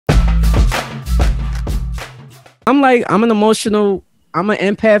I'm an emotional, I'm an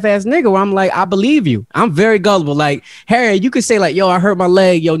empath ass nigga where I'm like, I believe you. I'm very gullible. Like, Harry, you could say like, yo, I hurt my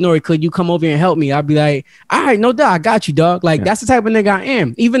leg. Yo, Nore, could you come over here and help me? I'd be like, all right, no doubt. I got you, dog. Like, that's the type of nigga I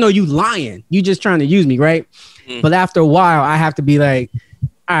am. Even though you lying, you just trying to use me, right? But after a while, I have to be like,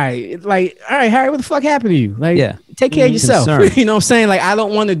 all right, Harry, what the fuck happened to you? Like, take care of yourself. You know what I'm saying? Like, I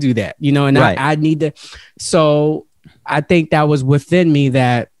don't want to do that, you know, and I need to. So I think that was within me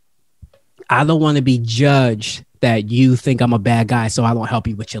that I don't want to be judged that you think I'm a bad guy, so I don't help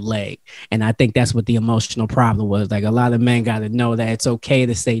you with your leg. And I think that's what the emotional problem was. Like, a lot of men got to know that it's okay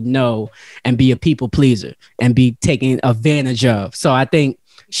to say no and be a people pleaser and be taken advantage of. So I think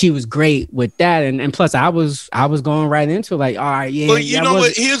she was great with that, and plus I was going right into like, all right, yeah. But you know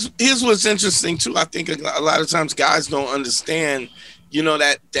what? Here's what's interesting too. I think a lot of times guys don't understand, you know,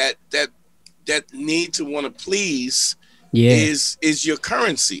 that need to want to please is your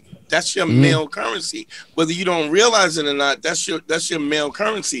currency. That's your male currency. Whether you don't realize it or not, that's your male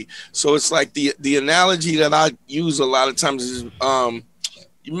currency. So it's like the analogy that I use a lot of times is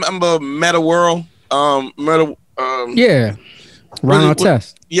you remember Meta World? Ron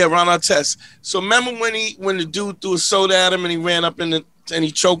Artest. Yeah, Ron Artest. So remember when the dude threw a soda at him and he ran up and he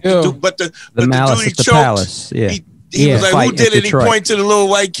choked the dude, but the dude he choked. Palace. Yeah. He was like, who did it? He pointed to the little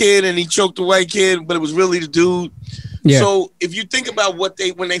white kid and he choked the white kid, but it was really the dude. Yeah. So if you think about when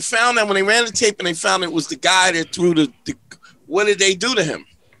they ran the tape and they found it was the guy that threw the what did they do to him?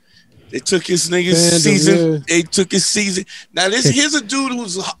 They took his nigga's season. They took his season. Now here's a dude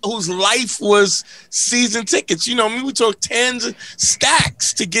whose life was season tickets. You know, I mean, we took tens of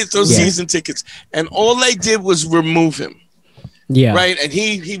stacks to get those season tickets, and all they did was remove him. Yeah. Right. And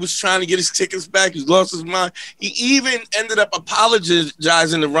he was trying to get his tickets back. He lost his mind. He even ended up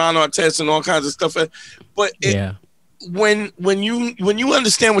apologizing to Ron Artest and all kinds of stuff. But when you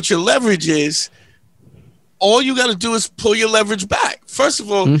understand what your leverage is, all you got to do is pull your leverage back. First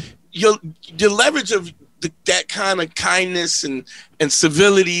of all, your leverage of that kind of kindness and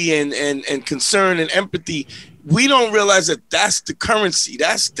civility and concern and empathy, we don't realize that that's the currency.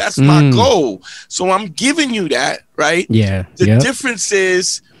 That's my goal. So I'm giving you that, right? Yeah. The difference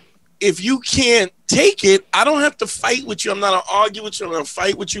is if you can't take it, I don't have to fight with you. I'm not going to argue with you. I'm going to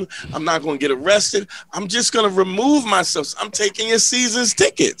fight with you. I'm not going to get arrested. I'm just going to remove myself. I'm taking your season's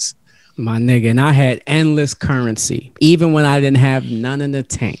tickets. My nigga, and I had endless currency, even when I didn't have none in the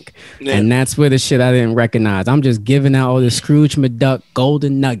tank. Yeah. And that's where the shit I didn't recognize. I'm just giving out all the Scrooge McDuck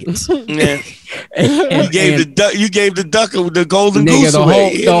golden nuggets. Yeah. You gave the duck the golden goose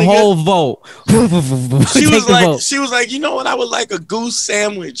away. The whole vote. She was like, you know what? I would like a goose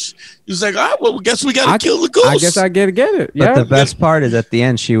sandwich. He was like, all right, well, guess we got to kill the goose. I guess I get it. Yeah. But the best part is at the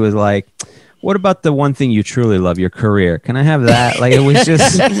end, she was like, what about the one thing you truly love, your career? Can I have that? Like, it was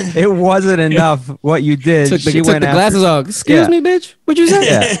just, it wasn't enough what you did. Took the glasses off. Excuse me, bitch. What'd you say?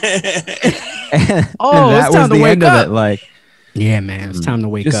 Yeah. and that was the end of it. Like, yeah, man, it's time to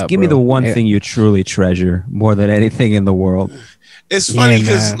wake up. Just give me the one thing you truly treasure more than anything in the world. It's funny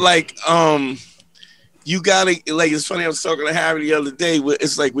because, you gotta, it's funny. I was talking to Harry the other day.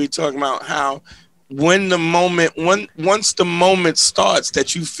 It's like we're talking about how once the moment starts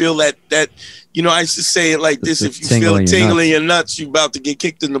that you feel that you know, I used to say it like this: if you feel a tingle in your nuts, you about to get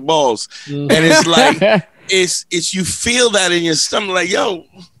kicked in the balls. And it's like it's you feel that in your stomach, like, yo,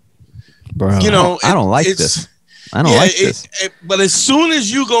 bro, you know, I don't like this. I don't like this. But as soon as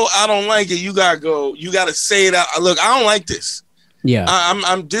you go, I don't like it, you gotta say it out. Look, I don't like this. Yeah.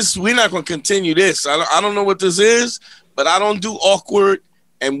 I'm this, we're not gonna continue this. I don't know what this is, but I don't do awkward.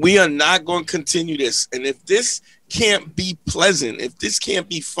 And we are not going to continue this. And if this can't be pleasant, if this can't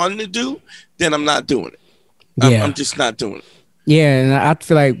be fun to do, then I'm not doing it. I'm just not doing it. Yeah, and I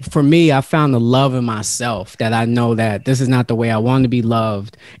feel like for me, I found the love in myself that I know that this is not the way I want to be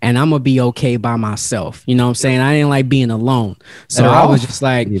loved, and I'm going to be okay by myself. You know what I'm saying? I didn't like being alone. So I was just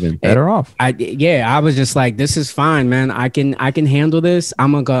like, even better off. I was just like, this is fine, man. I can handle this.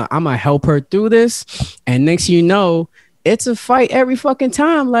 I'm going to help her through this. And next you know, it's a fight every fucking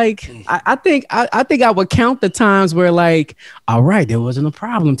time. Like, I think I would count the times where, like, all right, there wasn't a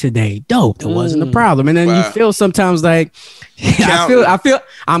problem today. Dope, there wasn't a problem. And then you feel sometimes like, I feel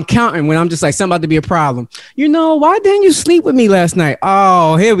I'm counting when I'm just like, something about to be a problem. You know, why didn't you sleep with me last night?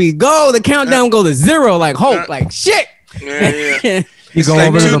 Oh, here we go. The countdown go to 0. Like, hope, like, shit. Yeah. You go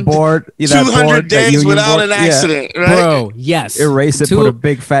over to the board. 200 days without an accident, right? Bro, yes. Erase it, put a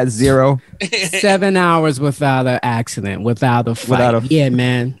big fat 0. 7 hours without an accident, without a fight. Yeah,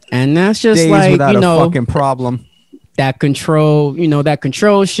 man. And that's just days like, without you know, a fucking problem. That control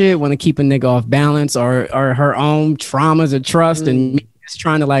shit, want to keep a nigga off balance or her own traumas of trust and was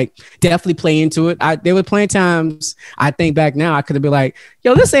trying to like definitely play into it. There were plenty of times I think back now I could have been like,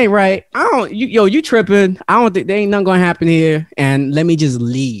 yo, this ain't right. You tripping. I don't think there ain't nothing gonna happen here. And let me just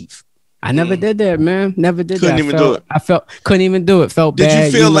leave. I never did that, man. Never did couldn't that. Even do it. Couldn't even do it. Felt did bad.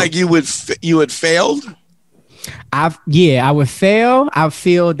 Did you feel like you had failed? I would fail. I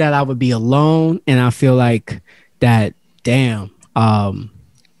feel that I would be alone, and I feel like that. Damn,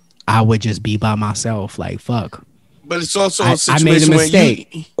 I would just be by myself. Like fuck. But it's also a situation I made a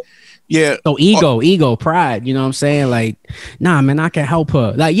mistake. Yeah. So ego, pride. You know what I'm saying? Like, nah, man, I can help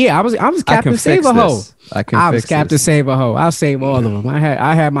her. Like, yeah, I was Captain Save a Hoe. I was Captain Save a Hoe. I'll save all of them. I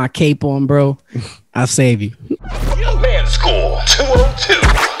had my cape on, bro. I'll save you. Young man score 202.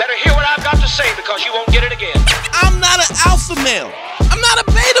 Better hear what I've got to say because you won't get it again. I'm not an alpha male. I'm not a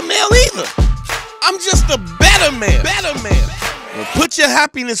beta male either. I'm just a better man. Well, put your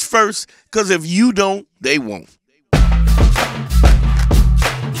happiness first, because if you don't, they won't.